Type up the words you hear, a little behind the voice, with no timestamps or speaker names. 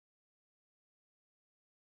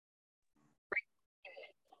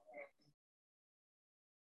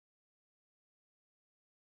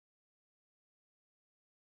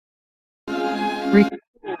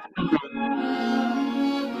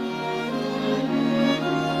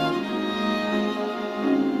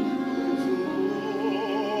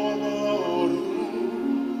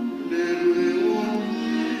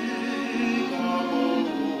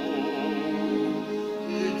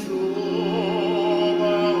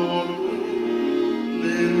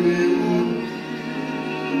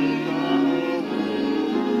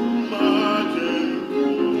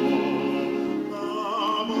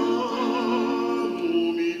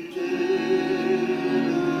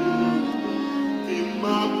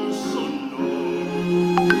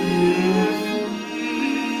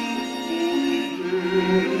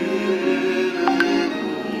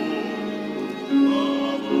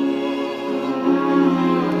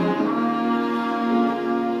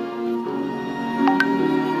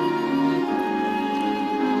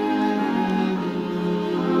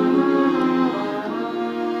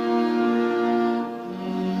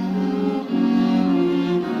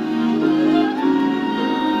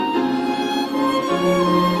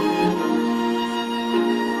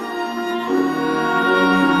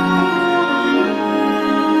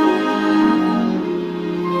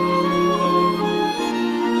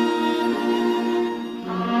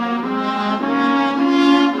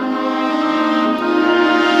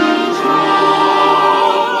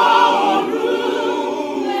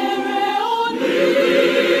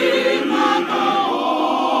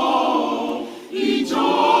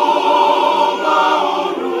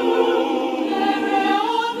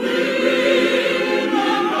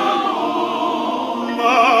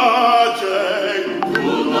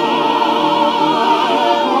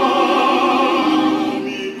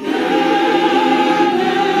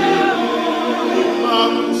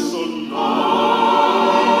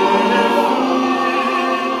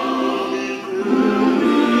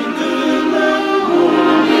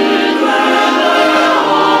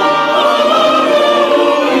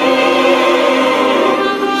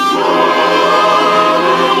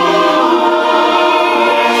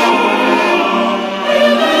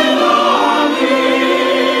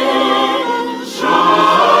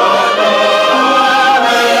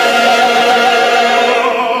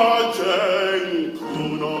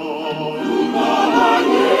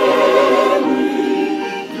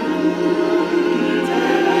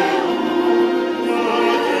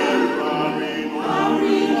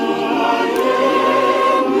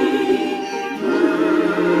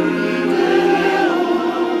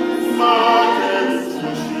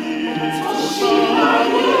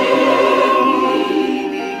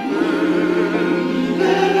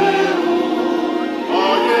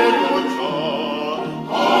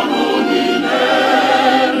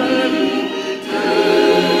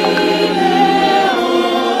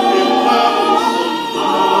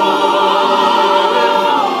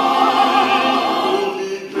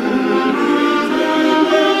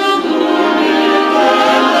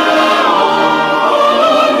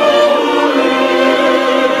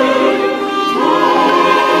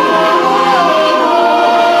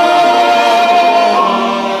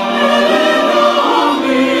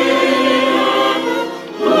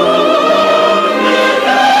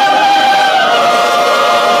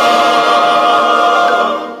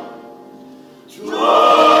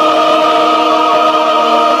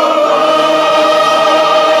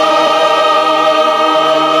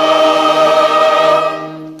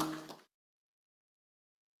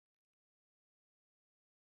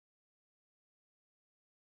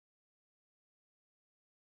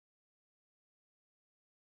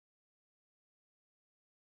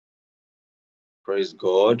Praise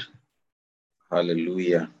God.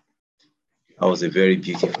 Hallelujah. That was a very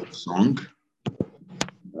beautiful song.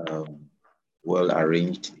 Well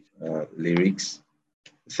arranged lyrics.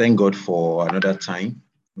 Thank God for another time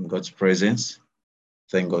in God's presence.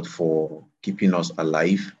 Thank God for keeping us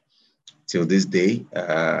alive till this day.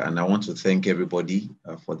 And I want to thank everybody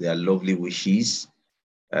for their lovely wishes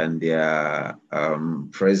and their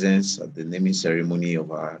presence at the naming ceremony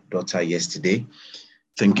of our daughter yesterday.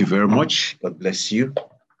 Thank you very much. God bless you.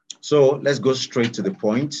 So let's go straight to the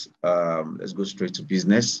point. Let's go straight to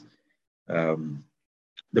business.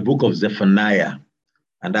 The book of Zephaniah,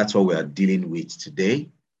 and that's what we are dealing with today.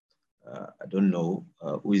 I don't know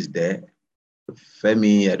who is there.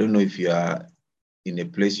 Femi, I don't know if you are in a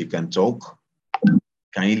place you can talk.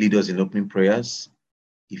 Can you lead us in opening prayers?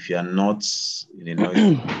 If you are not in a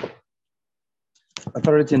noise.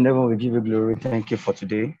 Authority in heaven, we give you glory. Thank you for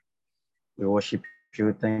today. We worship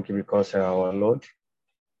you. Thank you because you are our Lord.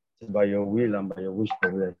 It is by your will and by your wish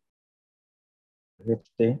that we are here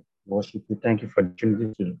today. Worship you. Thank you for the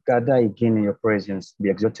opportunity to gather again in your presence. Be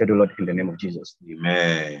exalted, O Lord, in the name of Jesus.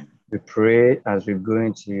 Amen. We pray as we go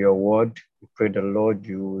into your word. We pray the Lord,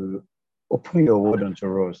 you will open your word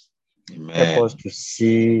unto us. Amen. Help us to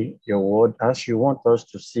see your word as you want us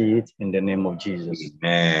to see it in the name of Jesus.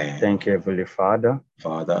 Amen. Thank you, Heavenly Father.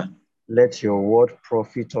 Father. Let your word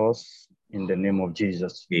profit us in the name of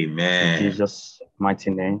Jesus. Amen. In Jesus'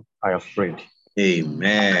 mighty name, I have prayed.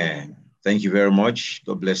 Amen. Thank you very much.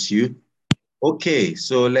 God bless you. Okay,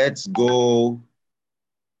 so let's go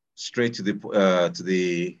straight to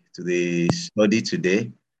the study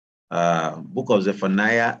today. Book of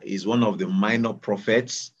Zephaniah is one of the minor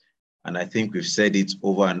prophets, and I think we've said it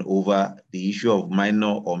over and over. The issue of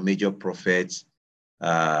minor or major prophets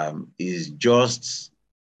is just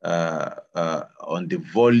on the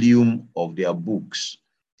volume of their books.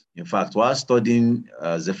 In fact, while studying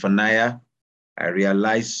Zephaniah, I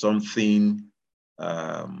realized something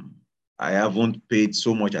I haven't paid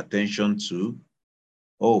so much attention to.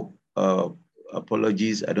 Oh,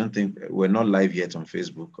 apologies. I don't think we're not live yet on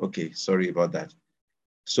Facebook. Okay, sorry about that.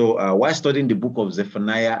 So while studying the book of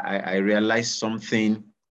Zephaniah, I realized something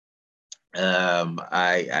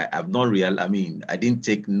I've not I didn't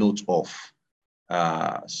take note of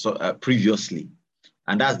previously.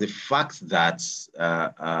 And that's the fact that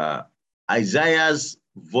Isaiah's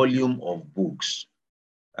volume of books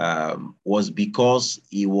was because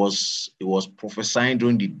he was prophesying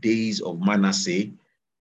during the days of Manasseh,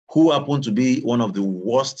 who happened to be one of the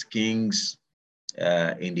worst kings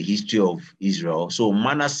in the history of Israel. So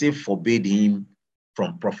Manasseh forbade him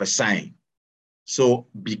from prophesying. So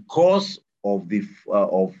because of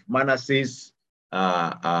Manasseh's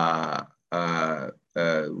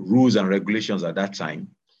rules and regulations at that time,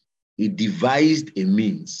 he devised a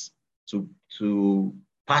means to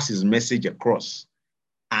pass his message across,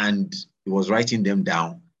 and he was writing them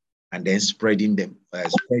down and then spreading the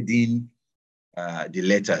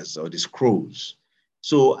letters or the scrolls.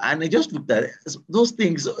 So, and I just looked at those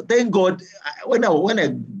things. Thank God, when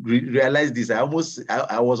I realized this, I was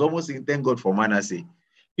almost saying, thank God for Manasseh.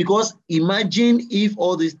 Because imagine if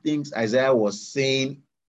all these things Isaiah was saying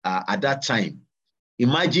at that time,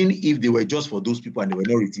 imagine if they were just for those people and they were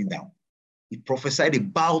not written down. He prophesied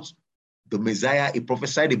about the Messiah. He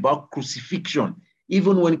prophesied about crucifixion,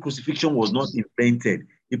 even when crucifixion was not invented.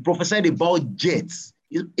 He prophesied about jets,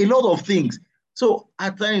 a lot of things. So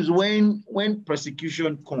at times when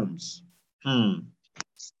persecution comes, I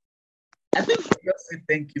think we just say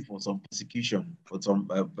thank you for some persecution, for some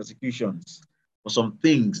persecutions, for some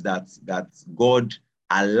things that God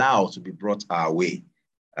allowed to be brought our way.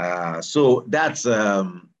 So that's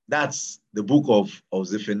the book of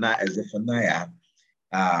Zephaniah.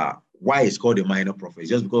 Why it's called a minor prophet? It's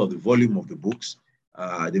just because of the volume of the books.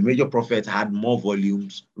 The major prophet had more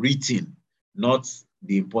volumes written, not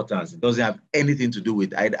the importance. It doesn't have anything to do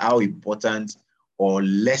with either how important or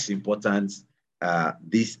less important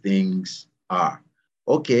these things are.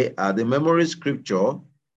 Okay, the memory scripture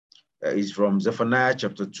is from Zephaniah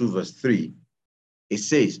chapter 2, verse 3. It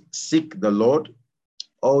says, "Seek the Lord,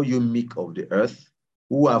 all you meek of the earth,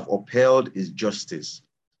 who have upheld his justice.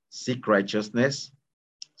 Seek righteousness,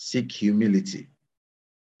 seek humility.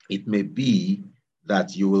 It may be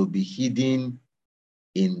that you will be hidden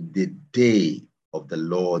in the day of the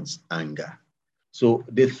Lord's anger." So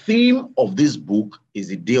the theme of this book is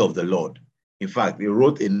the day of the Lord. In fact, they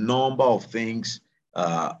wrote a number of things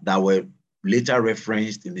that were later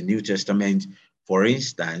referenced in the New Testament. For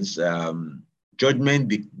instance, judgment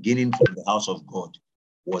beginning from the house of God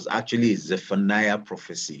was actually a Zephaniah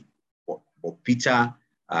prophecy. But Peter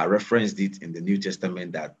referenced it in the New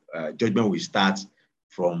Testament that judgment will start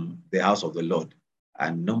from the house of the Lord.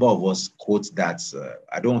 And a number of us quote that.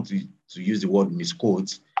 I don't want to use the word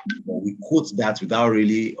misquote, but we quote that without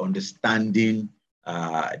really understanding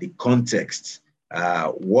the context.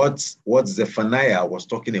 What Zephaniah was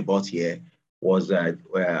talking about here was that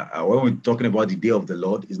when we're talking about the day of the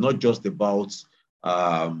Lord, it's not just about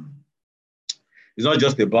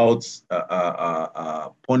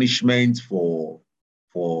punishment for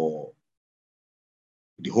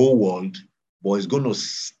the whole world, but it's going to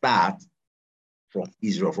start from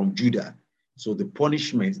Israel, from Judah. So the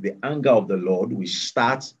punishment, the anger of the Lord will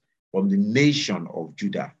start from the nation of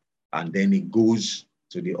Judah, and then it goes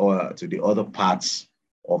to the other parts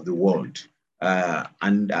of the world.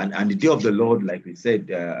 And the day of the Lord, like we said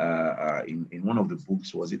in one of the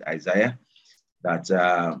books, was it Isaiah, that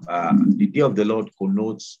the day of the Lord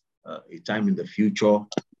connotes a time in the future,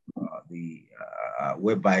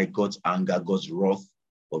 whereby God's anger, God's wrath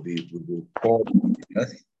will be poured on the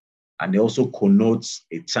earth. And it also connotes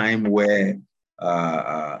a time where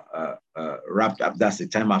rapture. That's the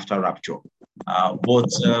time after rapture. But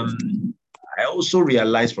I also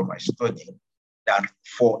realized from my study that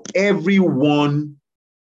for every one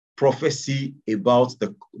prophecy about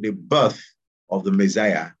the birth of the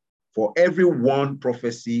Messiah, for every one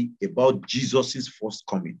prophecy about Jesus's first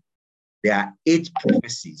coming, there are 8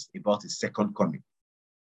 prophecies about his second coming.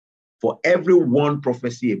 For every one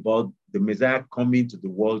prophecy about the Messiah coming to the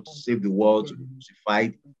world to save the world, to be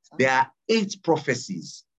crucified, there are 8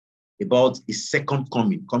 prophecies about his second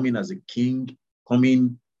coming, coming as a king,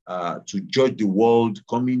 coming to judge the world,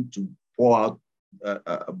 coming to pour out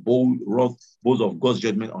a bowl of God's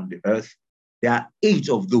judgment on the earth. There are 8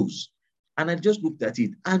 of those. And I just looked at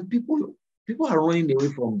it, and people are running away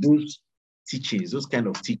from those teachings, those kind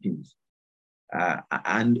of teachings.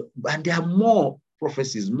 And there are more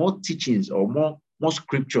prophecies, more teachings, or more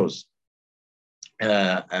scriptures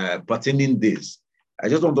pertaining this. I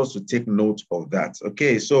just want us to take note of that.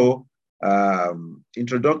 Okay, so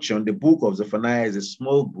introduction. The book of Zephaniah is a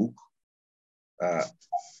small book,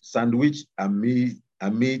 sandwiched amid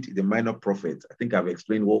the minor prophets. I think I've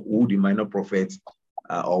explained who the minor prophets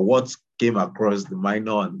or what came across the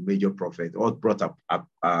minor and major prophet, what brought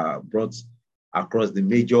across the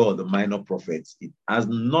major or the minor prophets. It has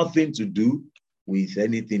nothing to do with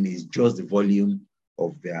anything. It's just the volume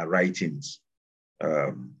of their writings.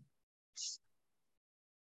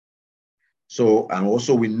 So, and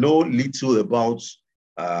also we know little about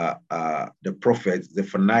the prophet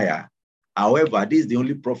Zephaniah. However, this is the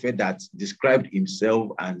only prophet that described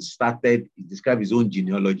himself and described his own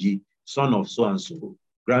genealogy: son of so-and-so,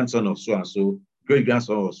 grandson of so-and-so,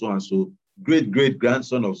 great-grandson of so-and-so,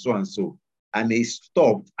 great-great-grandson of so-and-so. And he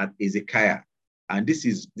stopped at Hezekiah. And this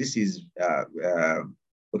is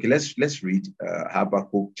okay, let's read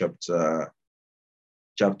Habakkuk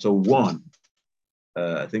chapter 1.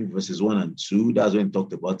 I think verses 1 and 2. That's when he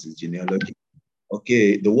talked about his genealogy.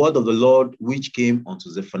 Okay, the word of the Lord which came unto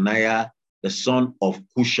Zephaniah, the son of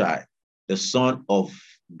Cushai, the son of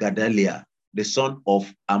Gedaliah, the son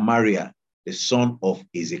of Amariah, the son of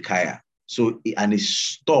Hezekiah. So, and he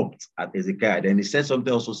stopped at Hezekiah. Then he said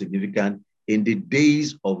something also significant: in the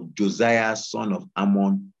days of Josiah, son of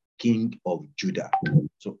Ammon, king of Judah.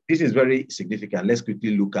 So this is very significant. Let's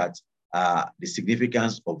quickly look at the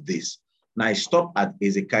significance of this. Now, I stopped at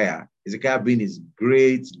Hezekiah. Hezekiah being his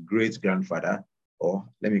great-great-grandfather, or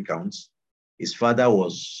let me count. His father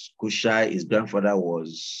was Cushai, his grandfather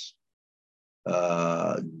was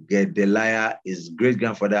Gedaliah, his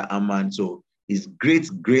great-grandfather Amman. So his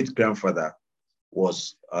great-great-grandfather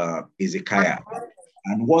was Hezekiah.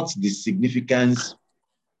 And what's the significance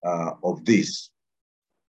of this?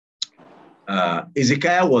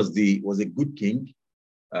 Hezekiah was a good king.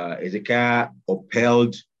 Hezekiah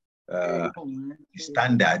upheld the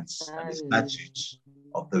standards and the statutes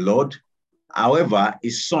of the Lord. However,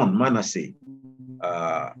 his son Manasseh,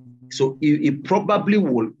 so he probably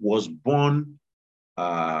was born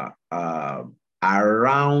around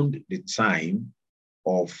the time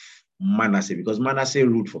of Manasseh, because Manasseh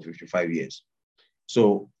ruled for 55 years.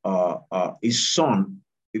 So his son,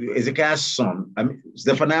 Hezekiah's son,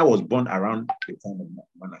 Zephaniah was born around the time of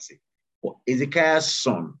Manasseh. But Hezekiah's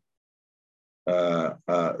son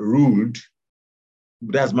ruled,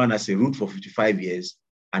 that's Manasseh, ruled for 55 years,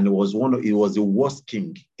 and it was the worst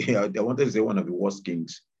king. I wanted to say one of the worst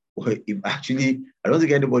kings. If actually, I don't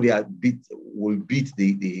think anybody will beat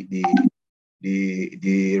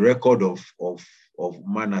the record of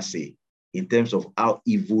Manasseh in terms of how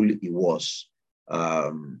evil he was.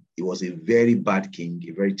 He was a very bad king,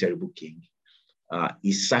 a very terrible king.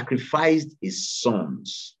 He sacrificed his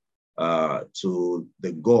sons to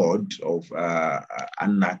the god of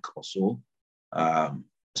Anak also.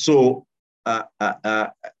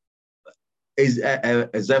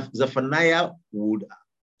 Zephaniah would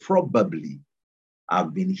probably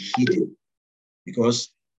have been hidden,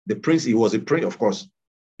 because the prince, he was a prince, of course.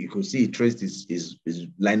 You could see he traced his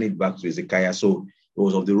lineage back to Hezekiah, so it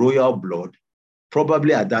was of the royal blood.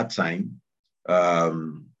 Probably at that time, they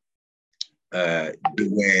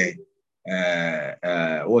were,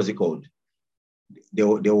 what was it called?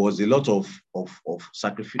 There was a lot of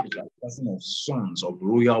sacrifice, of sons of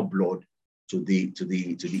royal blood to the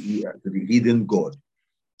hidden god.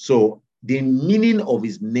 So the meaning of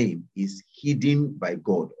his name is hidden by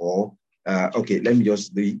God, or okay, let me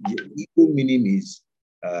just, the Hebrew meaning is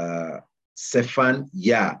Sephan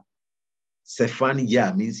Yah. Sephan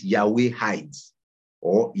Yah means Yahweh hides,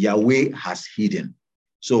 or Yahweh has hidden.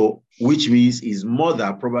 So, which means his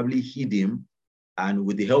mother probably hid him, and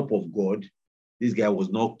with the help of God, this guy was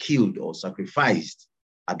not killed or sacrificed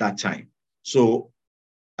at that time. So,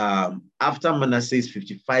 after Manasseh's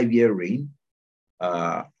 55-year reign,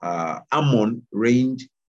 Amon reigned.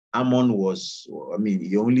 Amon was,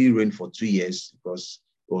 he only reigned for 2 years because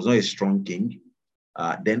he was not a strong king.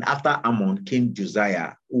 Then after Amon came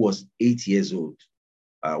Josiah, who was 8 years old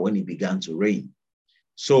when he began to reign.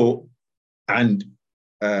 So, and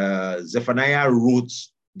Zephaniah wrote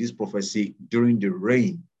this prophecy during the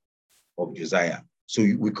reign of Josiah. So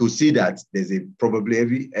we could see that there's a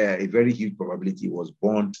very huge probability he was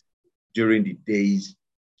born during the days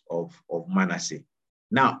of Manasseh.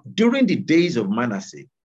 Now, during the days of Manasseh,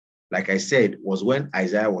 like I said, was when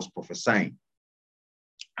Isaiah was prophesying.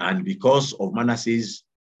 And because of Manasseh's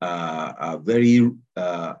permit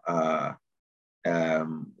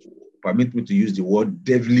me to use the word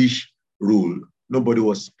devilish rule, nobody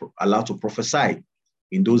was allowed to prophesy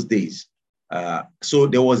in those days. So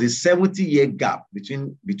there was a 70-year gap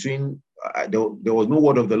between there was no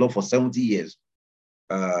word of the Lord for 70 years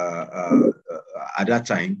at that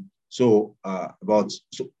time. So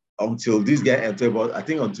until this guy,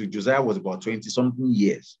 until Josiah was about 20-something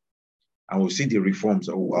years. And we'll see the reforms.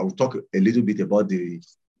 I'll talk a little bit about the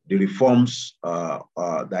reforms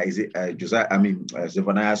that is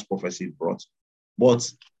Zephaniah's prophecy brought.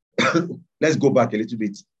 But let's go back a little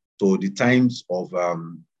bit to the times of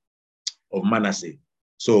Manasseh.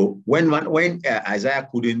 So when Isaiah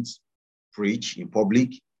couldn't preach in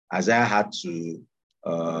public, Isaiah had to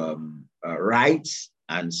write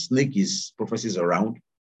and sneak his prophecies around.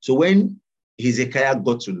 So when Hezekiah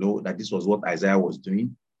got to know that this was what Isaiah was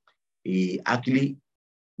doing, he actually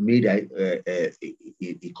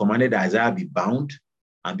he commanded Isaiah be bound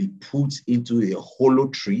and be put into a hollow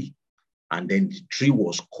tree, and then the tree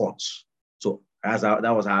was cut. So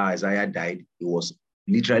that was how Isaiah died. He was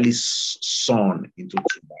literally sawn into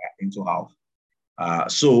half.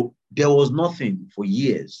 So there was nothing for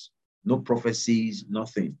years, no prophecies,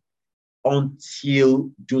 nothing, until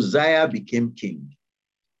Josiah became king.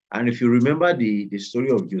 And if you remember the story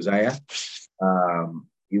of Josiah,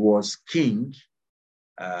 he was king.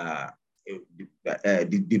 The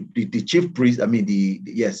chief priest,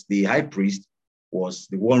 the high priest was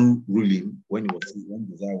the one ruling when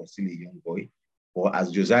Josiah was still a young boy. Or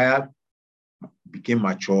as Josiah became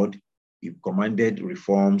matured, he commanded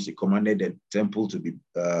reforms. He commanded the temple to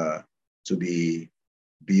be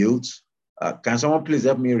built. Can someone please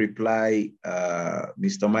help me reply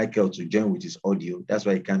Mr. Michael to join with his audio? That's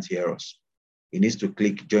why he can't hear us. He needs to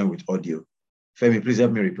click join with audio. Femi, please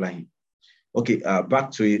help me reply him. Okay,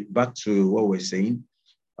 back to what we're saying.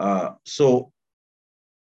 So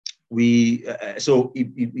he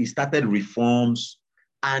started reforms,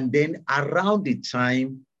 and then around the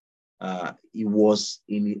time he was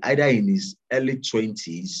either in his early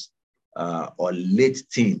 20s or late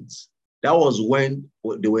teens. That was when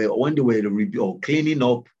they were cleaning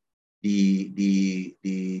up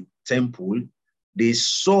the temple. They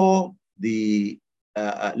saw the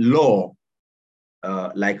law,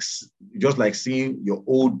 just like seeing your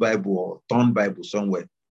old Bible or torn Bible somewhere.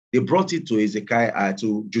 They brought it to Hezekiah,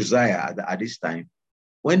 to Josiah at this time.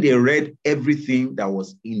 When they read everything that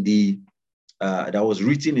was that was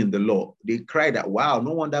written in the law, they cried that, wow,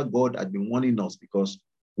 no wonder God had been warning us, because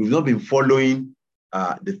we've not been following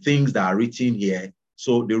the things that are written here.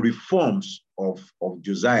 So the reforms of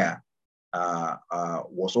Josiah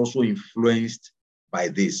was also influenced by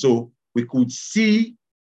this. So we could see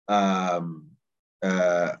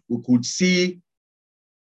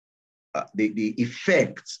the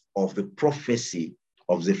effect of the prophecy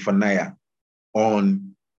of Zephaniah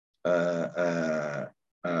on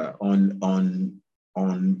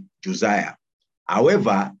Josiah.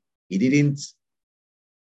 However, he didn't.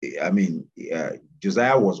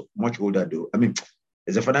 Josiah was much older, though.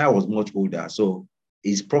 Zephaniah was much older, so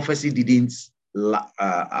his prophecy didn't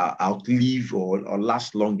outlive or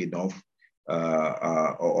last long enough.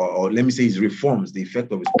 Or let me say his reforms, the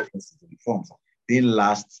effect of his prophecy, the reforms didn't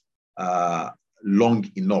last long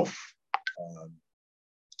enough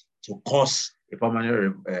to cause a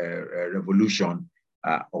permanent revolution.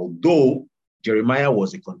 Although Jeremiah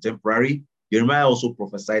was a contemporary, Jeremiah also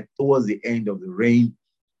prophesied towards the end of the reign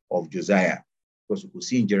of Josiah, because we could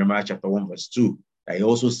see in Jeremiah chapter 1 verse 2 that he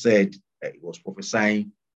also said that he was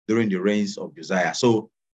prophesying during the reigns of Josiah. So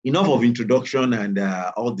enough of introduction and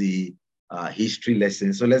all the history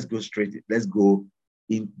lessons. So let's go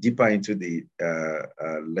deeper into the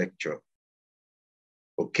lecture.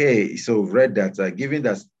 Okay, so we've read that given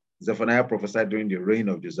that Zephaniah prophesied during the reign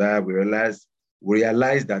of Josiah, we realized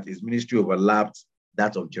that his ministry overlapped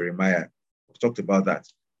that of Jeremiah. We've talked about that.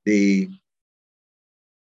 The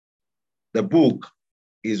book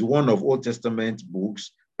is one of Old Testament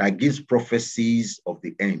books that gives prophecies of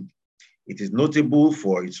the end. It is notable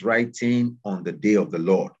for its writing on the day of the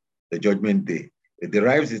Lord, the judgment day. It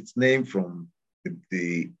derives its name from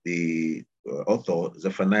the author,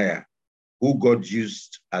 Zephaniah, who God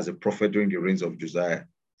used as a prophet during the reigns of Josiah.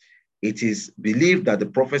 It is believed that the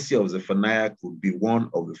prophecy of Zephaniah could be one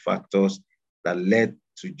of the factors that led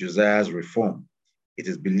to Josiah's reform. It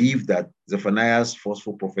is believed that Zephaniah's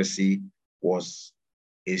forceful prophecy was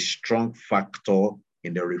a strong factor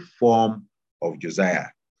in the reform of Josiah.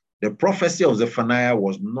 The prophecy of Zephaniah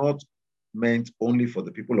was not meant only for the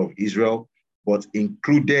people of Israel, but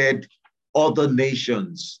included other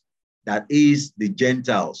nations, that is the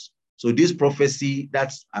Gentiles. So this prophecy,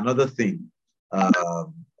 that's another thing.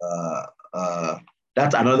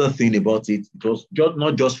 That's another thing about it. It was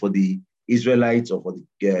not just for the Israelites or for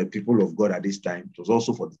the people of God at this time. It was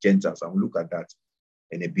also for the Gentiles, and we'll look at that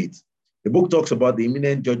in a bit. The book talks about the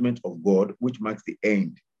imminent judgment of God, which marks the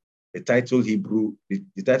end. The title in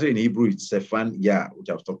Hebrew is Sephan Yah,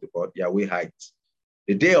 which I've talked about, Yahweh heights.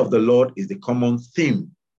 The day of the Lord is the common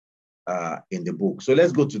theme in the book. So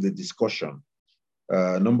let's go to the discussion.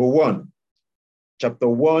 Number 1, chapter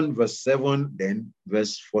 1, verse 7, then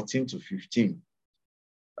verse 14 to 15.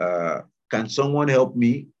 Can someone help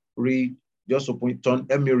me read? Just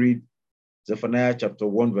let me read Zephaniah chapter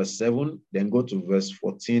 1, verse 7, then go to verse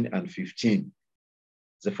 14 and 15.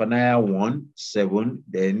 Zephaniah 1, 7,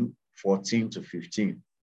 then 14 to 15.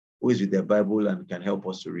 Who is with their Bible and can help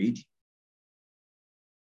us to read?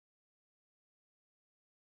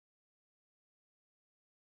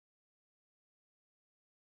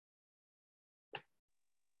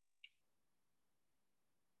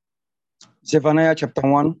 Zephaniah chapter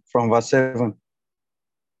 1 from verse 7.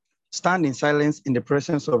 Stand in silence in the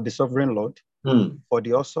presence of the sovereign Lord, for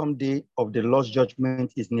the awesome day of the Lord's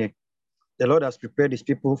judgment is near. The Lord has prepared his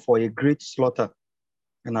people for a great slaughter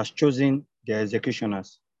and has chosen their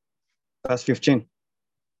executioners. Verse 15.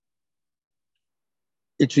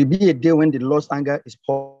 It will be a day when the Lord's anger is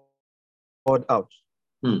poured out,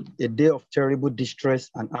 a day of terrible distress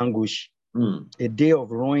and anguish, a day of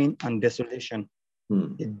ruin and desolation,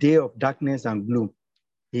 a day of darkness and gloom,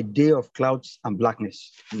 a day of clouds and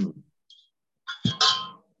blackness.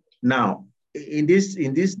 Now, in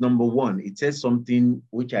this number 1, it says something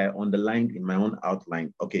which I underlined in my own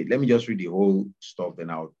outline. Okay, let me just read the whole stuff, then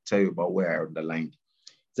I'll tell you about where I underlined.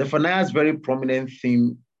 Zephaniah's very prominent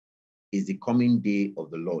theme is the coming day of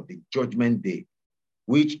the Lord, the judgment day,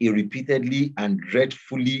 which he repeatedly and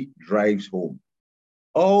dreadfully drives home.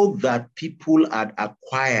 All that people had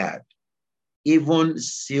acquired, even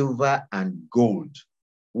silver and gold,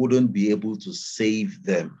 wouldn't be able to save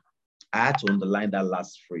them. I had to underline that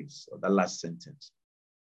last phrase, or that last sentence.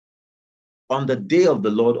 On the day of the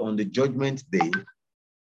Lord, on the judgment day,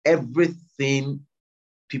 everything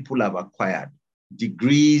people have acquired,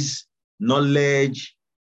 degrees, knowledge,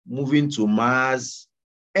 moving to Mars,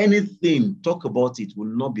 anything, talk about it, will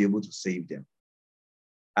not be able to save them.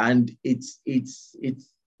 And it's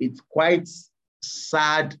quite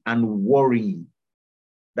sad and worrying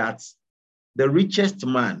that the richest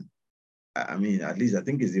man, I mean, at least I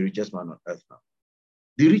think he's the richest man on earth now.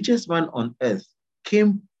 The richest man on earth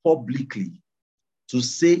came publicly to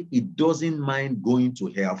say he doesn't mind going to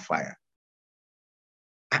hellfire.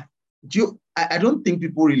 I don't think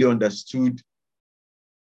people really understood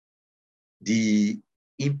the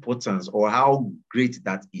importance or how great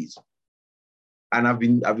that is. And I've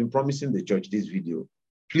been promising the church this video.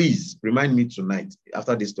 Please remind me tonight,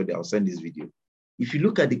 after this study, I'll send this video. If you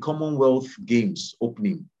look at the Commonwealth Games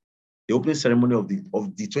opening, the opening ceremony of the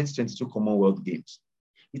 2022 Commonwealth Games,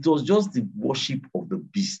 it was just the worship of the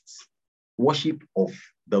beast, worship of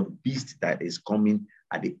the beast that is coming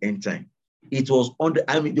at the end time. It was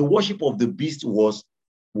the worship of the beast was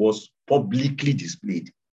publicly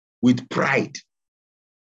displayed with pride.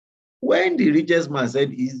 When the richest man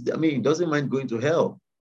said, he doesn't mind going to hell.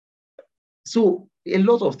 So a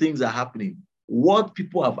lot of things are happening. What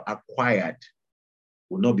people have acquired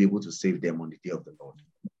will not be able to save them on the day of the Lord.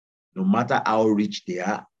 No matter how rich they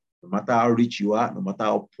are, no matter how rich you are, no matter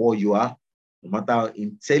how poor you are, no matter how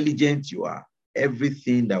intelligent you are,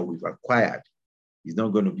 everything that we've acquired is not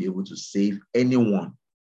going to be able to save anyone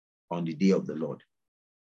on the day of the Lord,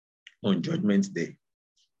 on Judgment Day.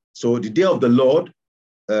 So the day of the Lord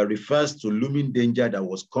refers to looming danger that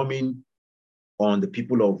was coming on the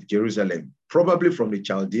people of Jerusalem, probably from the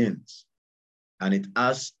Chaldeans, and it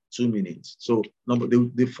has 2 meanings. So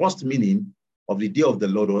the first meaning of the day of the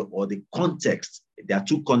Lord, or the context, there are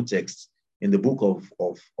 2 contexts in the book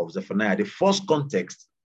of Zephaniah. The first context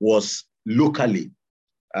was locally.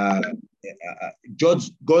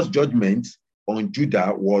 God's judgment on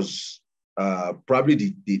Judah was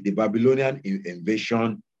probably the Babylonian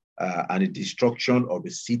invasion and the destruction of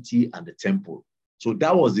the city and the temple. So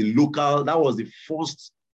that was the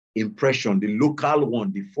first impression, the local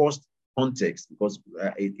one, the first context, because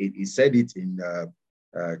it said it in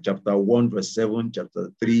chapter 1, verse 7,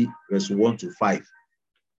 chapter 3, verse 1 to 5.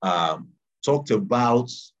 Talked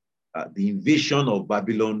about the invasion of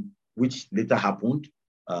Babylon, which later happened.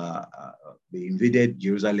 They invaded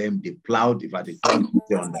Jerusalem, they plowed, if at the time,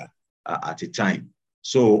 at a time.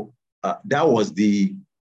 So that was the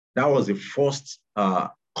first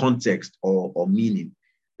context or meaning.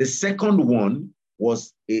 The second one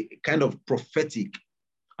was a kind of prophetic,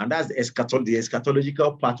 and that's the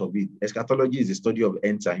eschatological part of it. Eschatology is the study of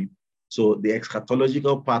end time. So the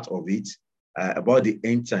eschatological part of it, about the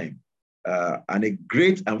end time, and a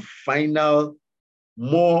great and final,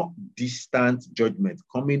 more distant judgment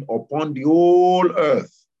coming upon the whole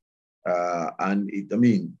earth.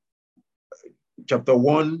 Chapter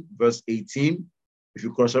 1, verse 18, if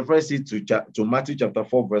you cross-reference it to Matthew chapter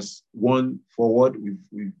 4, verse 1 forward,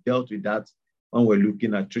 we've dealt with that when we're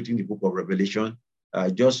looking at treating the book of Revelation.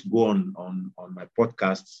 Just go on my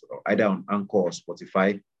podcasts, either on Anchor or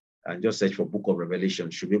Spotify, and just search for Book of Revelation.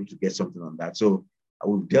 You should be able to get something on that. So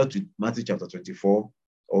we've dealt with Matthew chapter 24,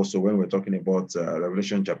 also when we're talking about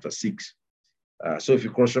Revelation chapter 6. So if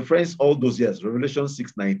you cross-reference all those years, Revelation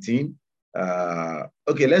 6:19.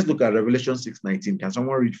 Okay, let's look at Revelation 6:19. Can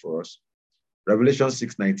someone read for us? Revelation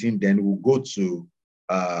 6:19, then we'll go to,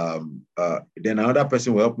 then another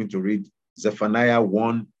person will help me to read Zephaniah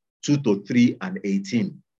 1, 2 to 3 and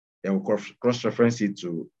 18. Then we'll cross-reference it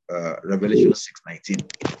to Revelation 6:19.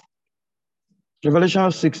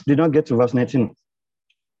 Revelation 6 did not get to verse 19.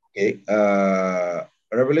 Okay,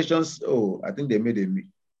 Revelations, I think they made a,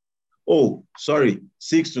 sorry,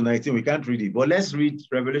 6 to 19, we can't read it, but let's read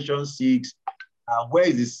Revelation 6. Where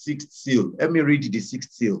is the sixth seal? Let me read the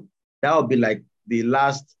sixth seal. That will be like the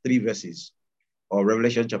last 3 verses of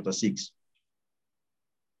Revelation chapter 6.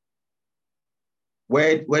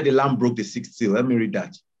 Where the Lamb broke the sixth seal. Let me read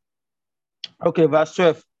that. Okay, verse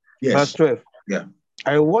 12. Yes. Verse 12. Yeah.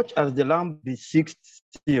 I watched as the Lamb the sixth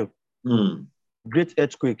seal. Great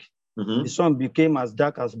earthquake. The sun became as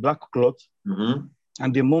dark as black cloth,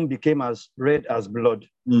 and the moon became as red as blood.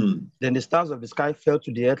 Then the stars of the sky fell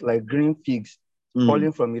to the earth like green figs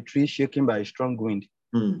falling from a tree shaken by a strong wind.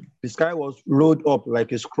 The sky was rolled up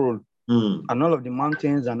like a scroll, and all of the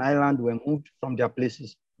mountains and islands were moved from their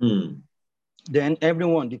places. Then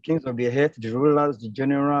everyone, the kings of the earth, the rulers, the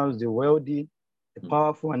generals, the wealthy, the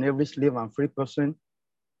powerful, and every slave and free person,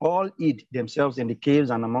 all hid themselves in the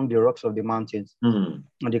caves and among the rocks of the mountains. And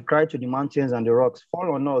they cried to the mountains and the rocks,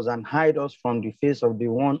 fall on us and hide us from the face of the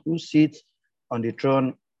one who sits on the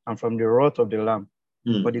throne and from the wrath of the Lamb.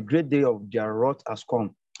 For the great day of their wrath has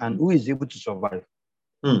come, and who is able to survive?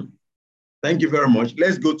 Thank you very much.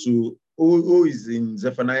 Let's go to who is in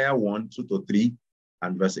Zephaniah 1, 2 to 3,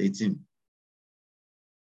 and verse 18.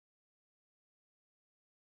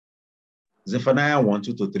 Zephaniah 1,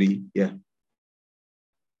 2 to 3, yeah.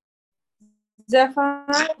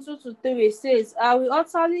 Zephaniah 2 to 3 says, I will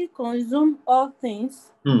utterly consume all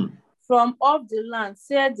things from off the land,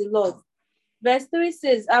 said the Lord. Verse 3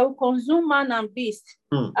 says, I will consume man and beast.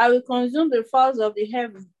 I will consume the fowls of the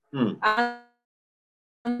heaven and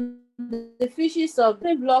the fishes of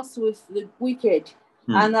the blocks with the wicked.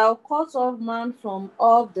 And I'll cut off man from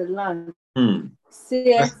off the land,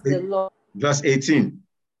 saith the Lord. Verse 18.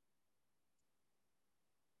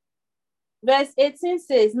 Verse 18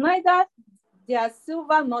 says, neither their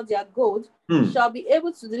silver nor their gold shall be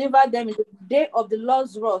able to deliver them in the day of the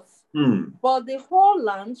Lord's wrath. But the whole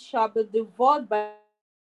land shall be devoured by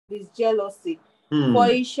his jealousy. For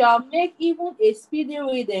he shall make even a speedy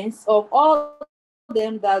riddance of all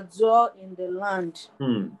them that dwell in the land.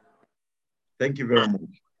 Thank you very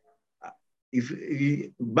much.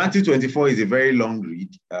 If Matthew 24 is a very long read,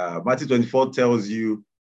 Matthew 24 tells you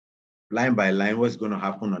line by line what's going to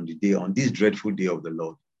happen on this dreadful day of the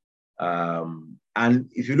Lord. And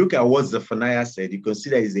if you look at what Zephaniah said, you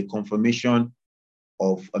consider it is a confirmation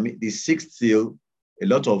of, the sixth seal. A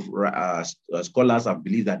lot of scholars have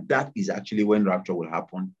believed that is actually when rapture will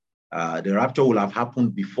happen. The rapture will have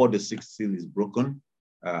happened before the sixth seal is broken.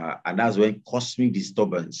 And that's when cosmic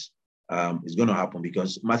disturbance is going to happen,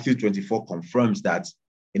 because Matthew 24 confirms that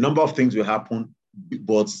a number of things will happen,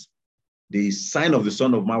 but the sign of the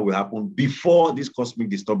Son of Man will happen before this cosmic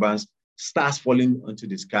disturbance, stars falling into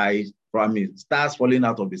the skies, stars falling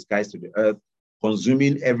out of the skies to the earth,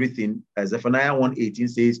 consuming everything. As Zephaniah 1:18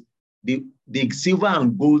 says, the silver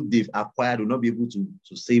and gold they've acquired will not be able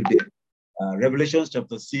to save them. Revelation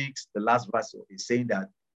chapter 6, the last verse is saying that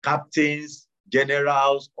captains,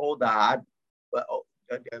 generals, all that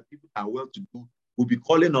people that are well-to-do will be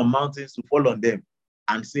calling on mountains to fall on them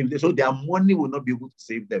and save them. So their money will not be able to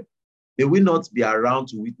save them. They will not be around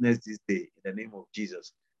to witness this day in the name of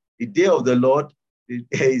Jesus. The day of the Lord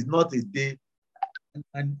is not a day,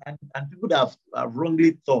 and people that have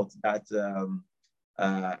wrongly thought that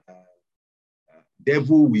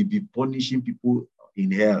devil will be punishing people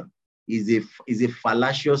in hell is a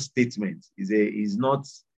fallacious statement. Is not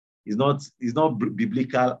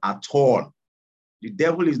biblical at all. The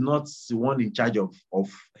devil is not the one in charge of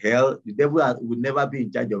hell. The devil will never be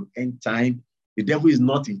in charge of end time. The devil is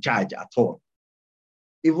not in charge at all.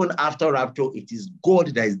 Even after rapture, it is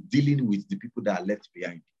God that is dealing with the people that are left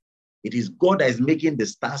behind. It is God that is making the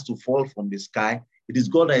stars to fall from the sky. It is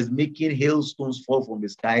God that is making hailstones fall from the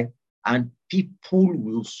sky, and people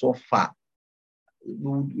will suffer.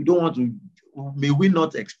 We don't want to, may we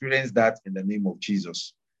not experience that in the name of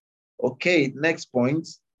Jesus. Okay, next point.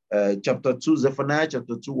 Chapter 2, Zephaniah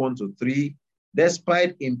chapter 2, 1-3.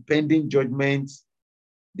 Despite impending judgments,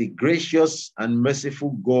 the gracious and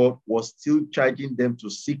merciful God was still charging them to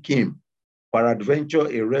seek him. Peradventure,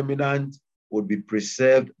 a remnant would be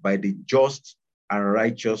preserved by the just and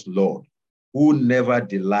righteous Lord, who never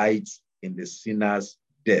delights in the sinner's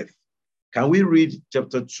death. Can we read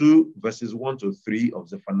chapter 2, verses 1-3 of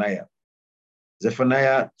Zephaniah?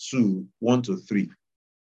 Zephaniah 2, 1-3.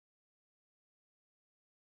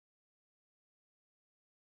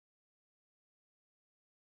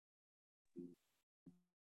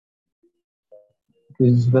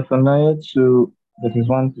 Is Zephaniah 2, verses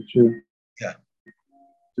 1-2. Yeah.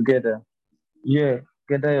 Together. Yeah,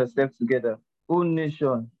 gather yourself together. O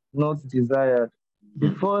nation, not desired.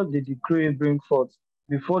 Before the decree bring forth,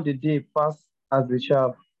 before the day pass as the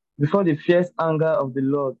shaft, before the fierce anger of the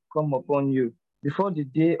Lord come upon you, before the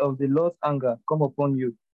day of the Lord's anger come upon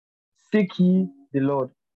you, seek ye the Lord,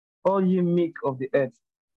 all ye meek of the earth,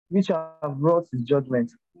 which have wrought his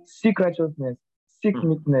judgment. Seek righteousness, seek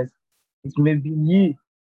meekness. It may be ye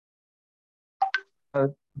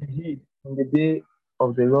in the day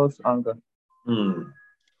of the Lord's anger.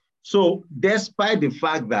 So, despite the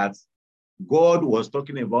fact that God was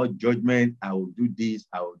talking about judgment, I will do this,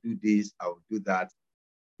 I will do this, I will do that,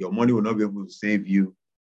 your money will not be able to save you.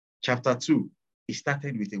 Chapter 2, it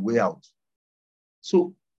started with a way out.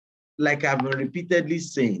 So, like I've been repeatedly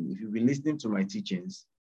saying, if you've been listening to my teachings,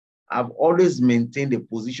 I've always maintained a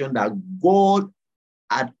position that God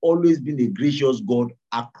had always been a gracious God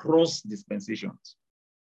across dispensations.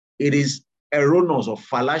 It is erroneous or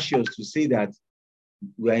fallacious to say that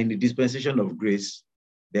we are in the dispensation of grace,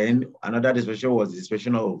 then another dispensation was the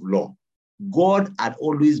dispensation of law. God had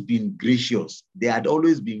always been gracious. There had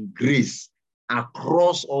always been grace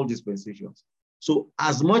across all dispensations. So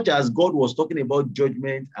as much as God was talking about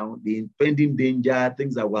judgment and the impending danger,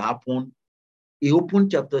 things that will happen, he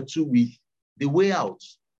opened chapter 2 with the way out.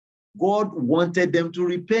 God wanted them to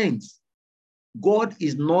repent. God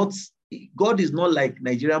is not like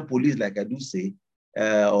Nigerian police, like I do say,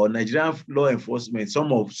 or Nigerian law enforcement,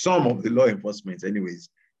 some of the law enforcement anyways,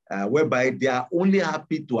 whereby they are only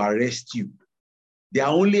happy to arrest you. They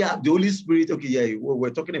are only, the Holy Spirit, okay, yeah, we're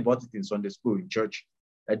talking about it in Sunday school, in church.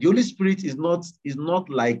 The Holy Spirit is not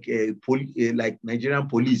like like Nigerian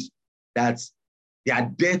police, that they are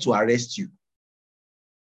there to arrest you.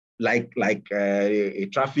 Like a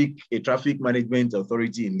traffic management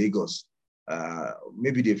authority in Lagos.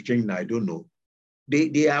 Maybe they've changed now, I don't know.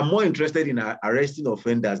 They are more interested in arresting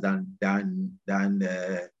offenders than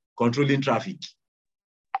controlling traffic.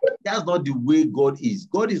 That's not the way God is.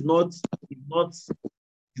 God is not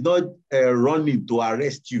running to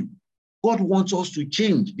arrest you. God wants us to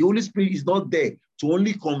change. The Holy Spirit is not there to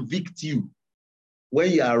only convict you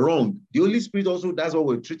when you are wrong. The Holy Spirit also, that's what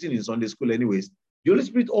we're treating in Sunday school anyways. The Holy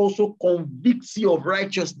Spirit also convicts you of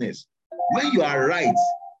righteousness. When you are right,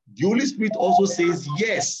 the Holy Spirit also says,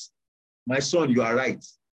 yes, my son, you are right.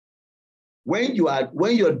 When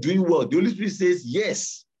you're doing well, the Holy Spirit says,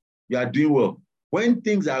 yes, you are doing well. When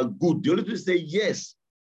things are good, the Holy Spirit says, yes.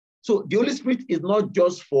 So the Holy Spirit is not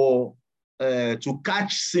just for to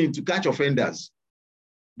catch sin, to catch offenders.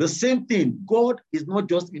 The same thing, God is not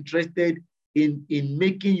just interested in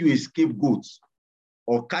making you a scapegoat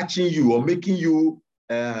or catching you or making you,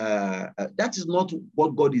 that is not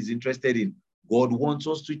what God is interested in. God wants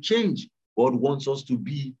us to change. God wants us to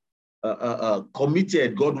be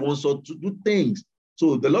committed. God wants us to do things.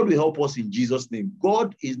 So the Lord will help us in Jesus' name.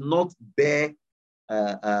 God is not there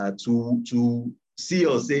to see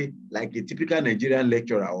or say, like a typical Nigerian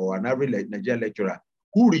lecturer or an average Nigerian lecturer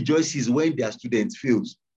who rejoices when their student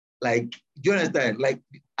fails. Like, do you understand? Like,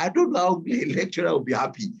 I don't know how a lecturer will be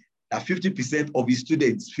happy that 50% of his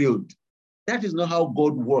students failed. That is not how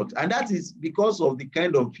God works. And that is because of the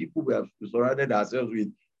kind of people we have surrounded ourselves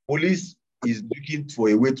with. Police is looking for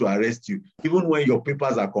a way to arrest you. Even when your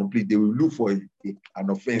papers are complete, they will look for an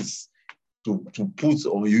offense to put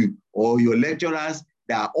on you. Or your lecturers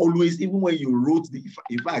that are always, even when you wrote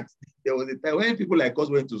in fact, there was a time when people like us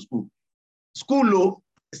went to school. School,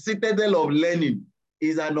 citadel of learning,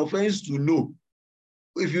 is an offense to know.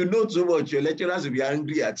 If you know too much, your lecturers will be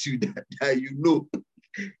angry at you that you know.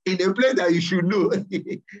 In a place that you should know.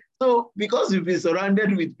 So because we've been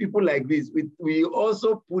surrounded with people like this, we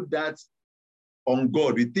also put that on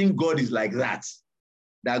God. We think God is like that.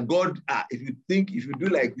 That God, if you do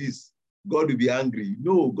like this, God will be angry.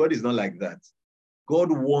 No, God is not like that.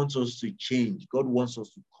 God wants us to change. God wants us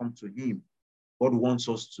to come to him. God wants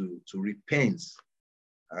us to repent.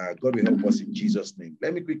 God will help us in Jesus' name.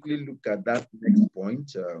 Let me quickly look at that next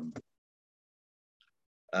point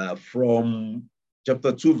from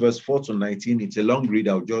chapter 2, verse 4 to 19. It's a long read.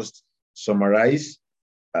 I'll just summarize.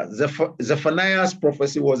 Zephaniah's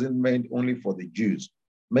prophecy wasn't meant only for the Jews.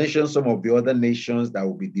 Mention some of the other nations that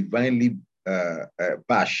will be divinely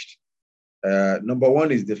bashed. Number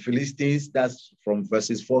one is the Philistines. That's from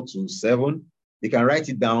verses 4 to 7. You can write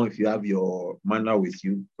it down if you have your manual with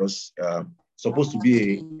you, because it's supposed to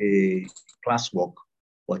be a classwork,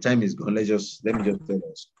 but time is gone. Let me just tell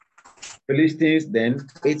us. Philistines, then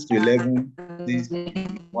 8 to 11, these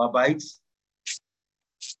Moabites,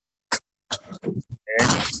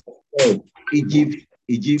 and Egypt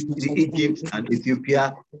and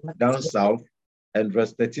Ethiopia down south, and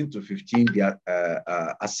verse 13 to 15, they are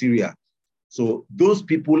Assyria. So those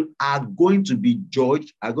people are going to be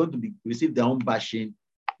judged, are going to receive their own bashing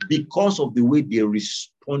because of the way they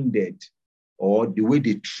responded or the way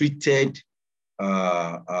they treated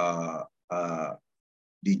the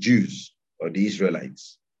Jews or the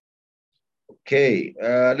Israelites. Okay,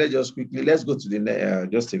 let's go to the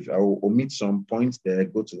just if I will omit some points there,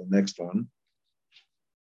 go to the next one.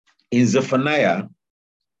 In Zephaniah,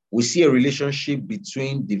 we see a relationship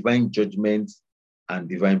between divine judgment and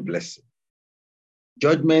divine blessing.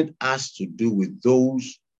 Judgment has to do with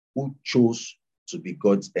those who chose to be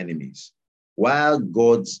God's enemies, while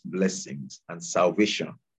God's blessings and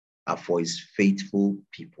salvation are for his faithful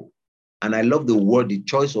people. And I love the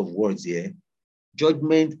choice of words here.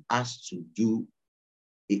 Judgment has to do,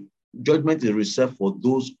 judgment is reserved for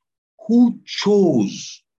those who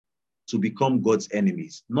chose to become God's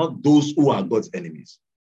enemies, not those who are God's enemies.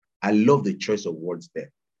 I love the choice of words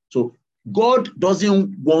there. So God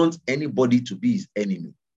doesn't want anybody to be his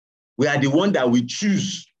enemy. We are the one that we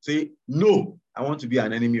choose, say, no, I want to be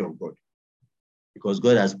an enemy of God. Because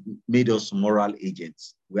God has made us moral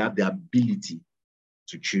agents. We have the ability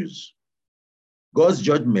to choose. God's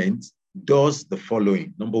judgment does the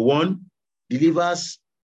following. Number one, delivers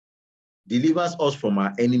us from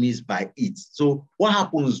our enemies by it. So what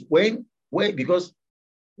happens because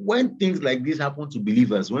when things like this happen to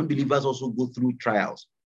believers, when believers also go through trials,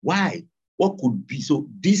 why? What could be? So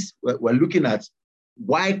this, we're looking at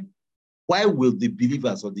why will the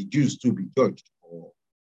believers or the Jews too be judged or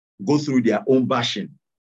go through their own bashing?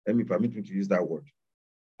 Permit me to use that word.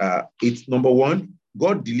 It's number one,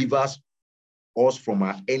 God delivers us from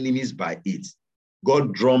our enemies by it.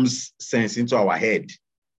 God drums sense into our head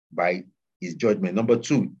by his judgment. Number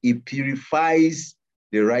two, he purifies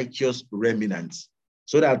the righteous remnants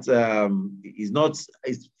so that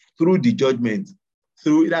it's through the judgment.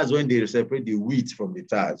 That's when they separate the wheat from the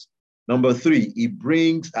tares. Number three, he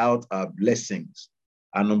brings out our blessings.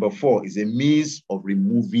 And number four is a means of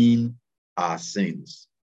removing our sins.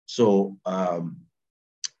 So, a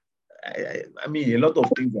lot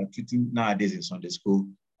of things are treating nowadays in Sunday school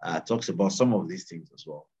talks about some of these things as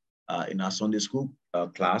well. In our Sunday school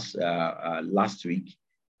class last week,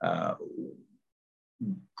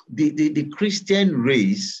 the Christian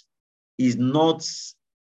race is not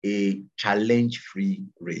a challenge-free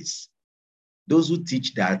race. Those who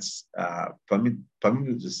teach that, permit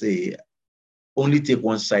me to say, only take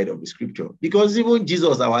one side of the scripture. Because even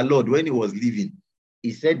Jesus, our Lord, when he was living,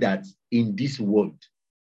 he said that in this world,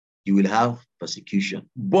 you will have persecution.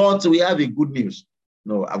 But we have a good news.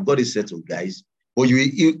 No, I've got it settled, guys. But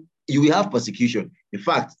you will have persecution. In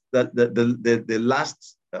fact, the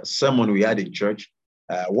last sermon we had in church,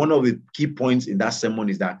 one of the key points in that sermon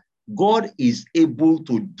is that God is able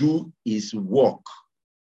to do his work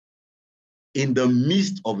in the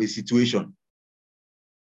midst of a situation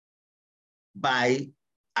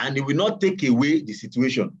and he will not take away the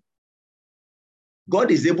situation.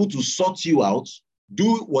 God is able to sort you out,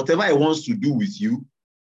 do whatever he wants to do with you,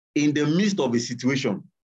 in the midst of a situation,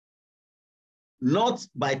 not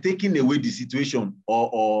by taking away the situation,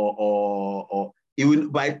 or it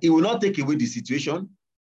will not take away the situation.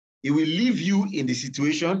 It will leave you in the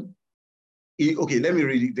situation. Okay, let me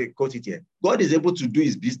read it, quote it here. God is able to do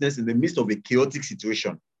his business in the midst of a chaotic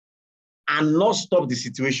situation and not stop the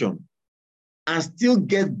situation and still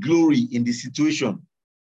get glory in the situation.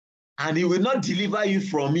 And he will not deliver you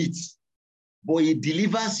from it, but he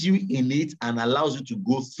delivers you in it and allows you to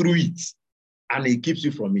go through it, and he keeps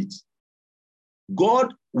you from it.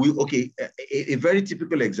 God will, okay, a very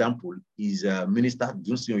typical example is Minister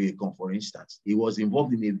Dunsin Oyekan, for instance. He was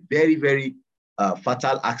involved in a very, very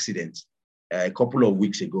fatal accident a couple of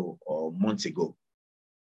weeks ago or months ago.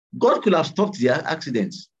 God could have stopped the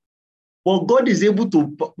accident, but God is able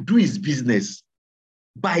to do his business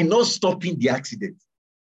by not stopping the accident.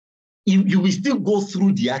 You will still go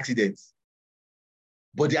through the accident,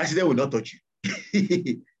 but the accident will not touch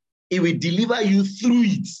you. It will deliver you through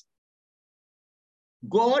it.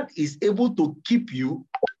 God is able to keep you,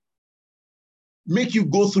 make you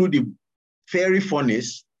go through the fiery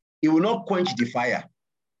furnace. It will not quench the fire.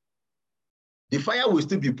 The fire will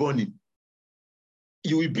still be burning.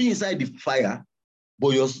 You will be inside the fire,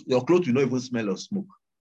 but your clothes will not even smell of smoke.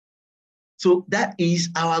 So that is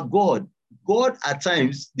our God. God, at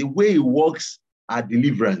times, the way he works our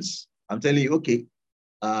deliverance. I'm telling you, okay,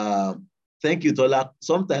 thank you, Tola.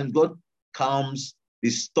 Sometimes God calms the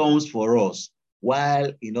storms for us,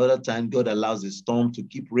 while in other times, God allows the storm to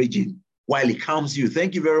keep raging while he calms you.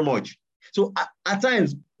 Thank you very much. So at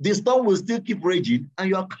times, the storm will still keep raging and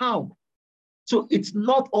you are calm. So it's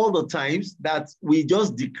not all the times that we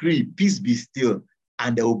just decree, peace be still,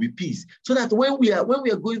 and there will be peace. So that when we are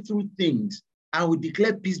going through things and we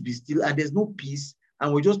declare peace be still and there's no peace,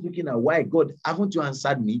 and we're just looking at why, God, haven't you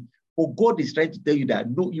answered me? But God is trying to tell you that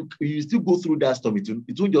no, you still go through that storm.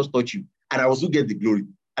 It won't just touch you, and I will still get the glory,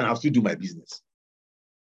 and I'll still do my business.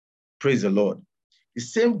 Praise the Lord. The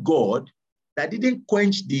same God that didn't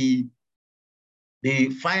quench the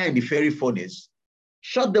fire in the fiery furnace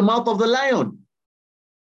shut the mouth of the lion.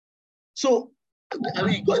 So, I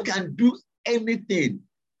mean, God can do anything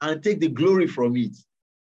and take the glory from it.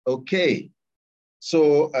 Okay.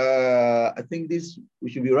 So, I think we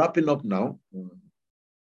should be wrapping up now.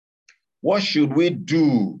 What should we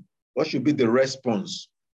do? What should be the response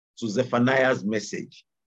to Zephaniah's message?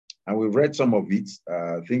 And we've read some of it.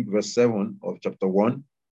 I think verse 7 of chapter 1.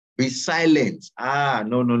 Be silent.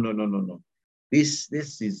 No. This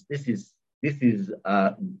is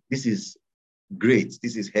great.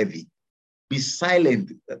 This is heavy. Be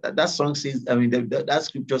silent. That song says, I mean, that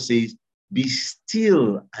scripture says, be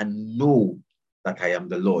still and know that I am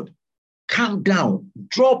the Lord. Calm down.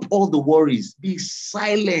 Drop all the worries. Be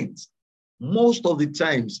silent. Most of the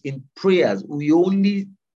times in prayers, we only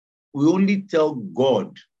tell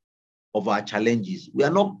God of our challenges. We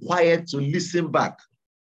are not quiet to listen back.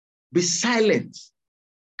 Be silent.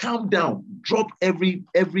 Calm down. Drop every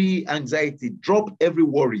anxiety. Drop every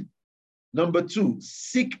worry. Number 2,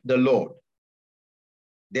 seek the Lord.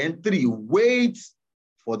 Then 3, wait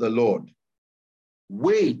for the Lord.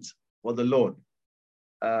 Wait for the Lord.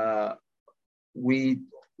 We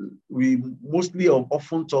mostly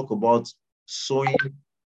often talk about sowing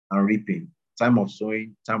and reaping. Time of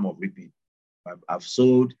sowing, time of reaping. I've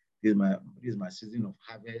sowed. This is my season of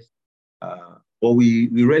harvest. But we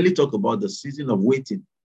rarely talk about the season of waiting.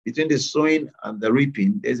 Between the sowing and the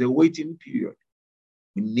reaping, there's a waiting period.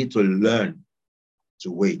 We need to learn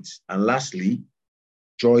to wait. And lastly,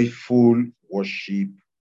 joyfully worship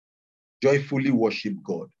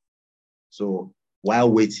God. So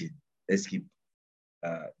while waiting, let's keep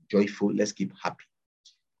joyful, let's keep happy.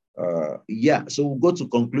 So we'll go to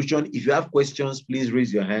conclusion. If you have questions, please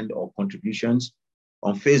raise your hand, or contributions.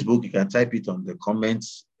 On Facebook, you can type it on the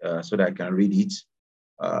comments so that I can read it.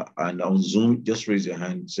 And on Zoom, just raise your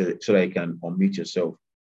hand so that you can unmute yourself.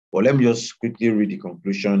 But let me just quickly read the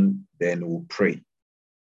conclusion, then we'll pray.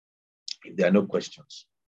 If there are no questions.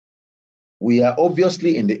 We are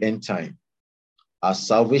obviously in the end time. Our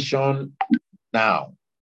salvation now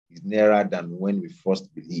is nearer than when we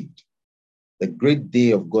first believed. The great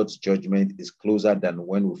day of God's judgment is closer than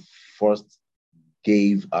when we first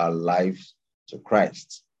gave our lives to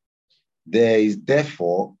Christ. There is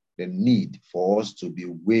therefore the need for us to be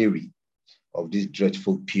wary of this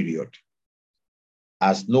dreadful period,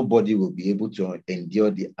 as nobody will be able to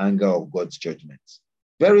endure the anger of God's judgment.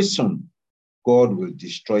 Very soon, God will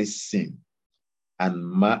destroy sin and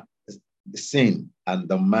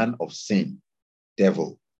the man of sin,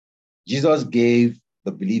 devil. Jesus gave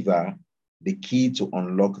the believer the key to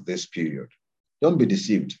unlock this period. Don't be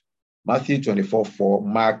deceived. Matthew 24:4,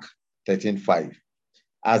 Mark 13:5.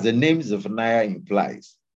 As the name Zephaniah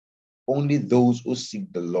implies, only those who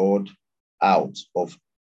seek the Lord out of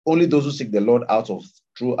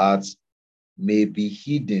true hearts may be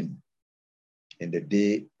hidden in the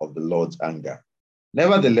day of the Lord's anger.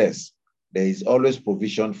 Nevertheless, there is always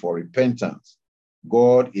provision for repentance.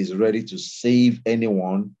 God is ready to save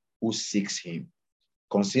anyone who seeks him.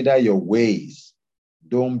 Consider your ways.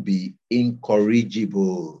 Don't be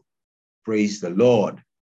incorrigible. Praise the Lord.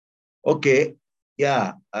 Okay.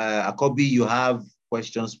 Yeah. Akobi, you have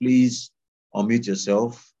questions, please unmute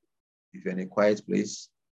yourself if you're in a quiet place.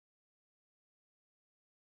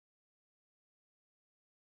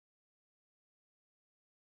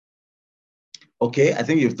 Okay, I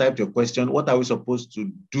think you've typed your question. What are we supposed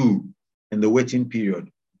to do in the waiting period?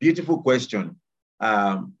 Beautiful question.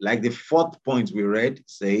 Like the 4th point we read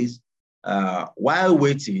says, while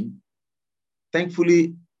waiting,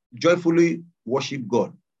 thankfully, joyfully worship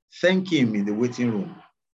God. Thank him in the waiting room.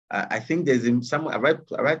 I think there's some,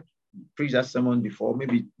 I've preached that sermon before,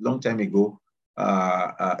 maybe a long time ago,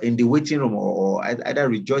 in the waiting room or either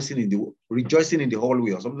rejoicing in the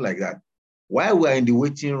hallway or something like that. While we're in the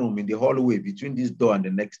waiting room, in the hallway between this door and the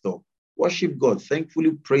next door, worship God,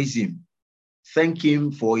 thankfully praise him. Thank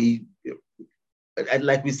him for it.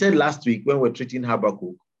 Like we said last week when we're treating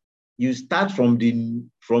Habakkuk, you start from the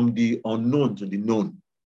unknown to the known.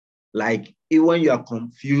 Like even when you are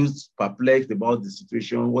confused, perplexed about the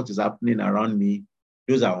situation, what is happening around me,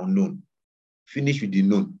 those are unknown. Finish with the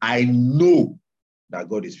known. I know that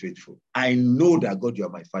God is faithful. I know that God, you are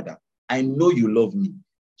my Father. I know you love me.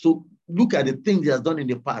 So look at the things he has done in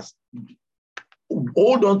the past.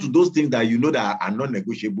 Hold on to those things that you know that are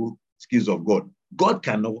non-negotiable skills of God. God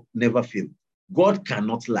never fail. God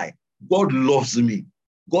cannot lie. God loves me.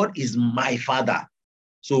 God is my Father.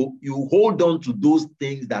 So you hold on to those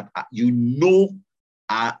things that you know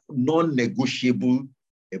are non-negotiable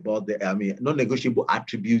non-negotiable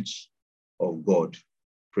attributes of God.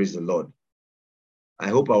 Praise the Lord. I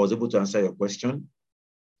hope I was able to answer your question.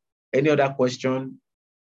 Any other question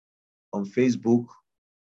on Facebook?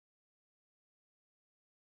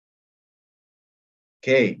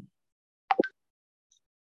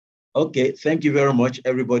 Okay, thank you very much,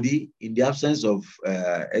 everybody. In the absence of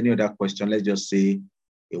any other question, let's just say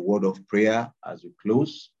a word of prayer as we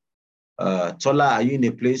close. Tola, are you in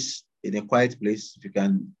a quiet place? If you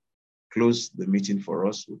can close the meeting for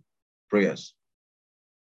us with prayers.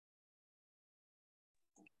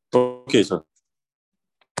 Okay, sir.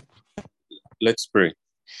 Let's pray.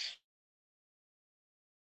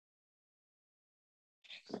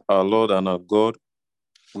 Our Lord and our God,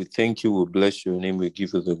 we thank you, we bless your name, we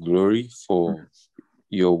give you the glory for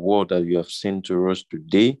your word that you have sent to us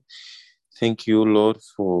today. Thank you, Lord,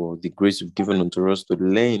 for the grace you've given unto us to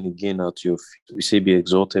learn again at your feet. We say, be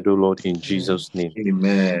exalted, O Lord, in Jesus' name.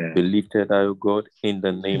 Amen. Be lifted, O God, in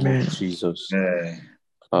the name of Jesus.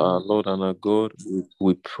 Our Lord and our God,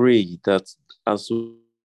 we pray that as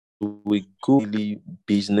we go daily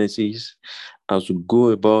businesses, as we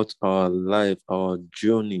go about our life, our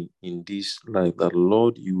journey in this life, that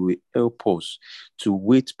Lord, you will help us to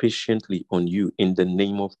wait patiently on you in the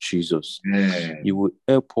name of Jesus. You will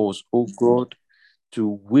help us, oh God,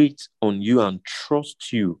 to wait on you and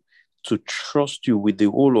trust you, to trust you with the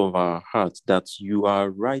whole of our hearts, that you are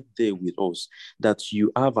right there with us, that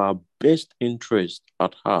you have our best interest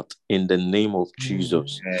at heart in the name of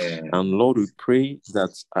Jesus. And Lord, we pray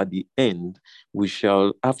that at the end, we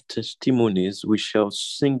shall have testimonies, we shall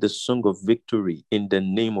sing the song of victory in the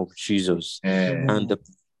name of Jesus. And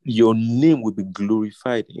your name will be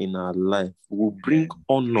glorified in our life. We'll bring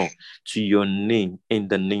honor to your name in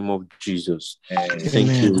the name of Jesus.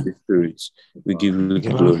 Thank you, Holy Spirit. We give you the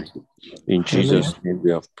glory. In Jesus' name we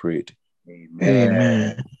have prayed.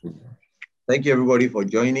 Amen. Thank you, everybody, for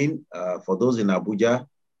joining. For those in Abuja,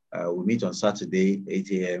 we meet on Saturday,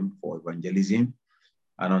 8 a.m. for evangelism.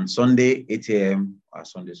 And on Sunday, 8 a.m.,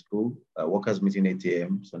 Sunday school. Workers meeting 8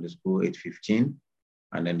 a.m., Sunday school, 8:15.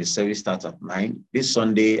 And then the service starts at 9. This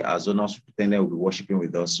Sunday, our zonal superintendent will be worshiping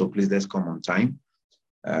with us. So please, let's come on time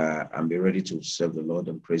and be ready to serve the Lord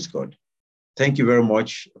and praise God. Thank you very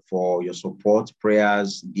much for your support,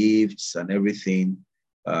 prayers, gifts, and everything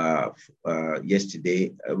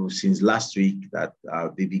yesterday, since last week that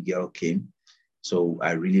our baby girl came. So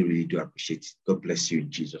I really, really do appreciate it. God bless you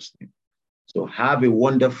in Jesus' name. So have a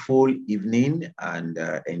wonderful evening and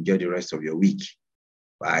enjoy the rest of your week.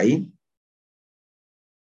 Bye.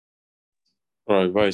 All right, bye.